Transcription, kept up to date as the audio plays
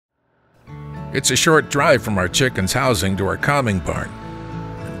It's a short drive from our chickens' housing to our calving barn.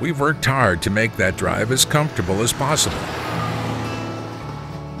 We've worked hard to make that drive as comfortable as possible.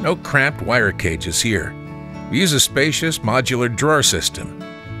 No cramped wire cages here. We use a spacious modular drawer system.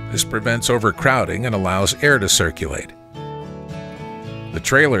 This prevents overcrowding and allows air to circulate. The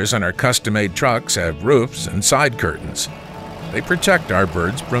trailers on our custom-made trucks have roofs and side curtains. They protect our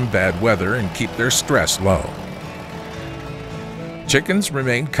birds from bad weather and keep their stress low. Chickens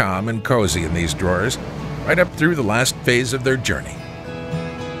remain calm and cozy in these drawers right up through the last phase of their journey.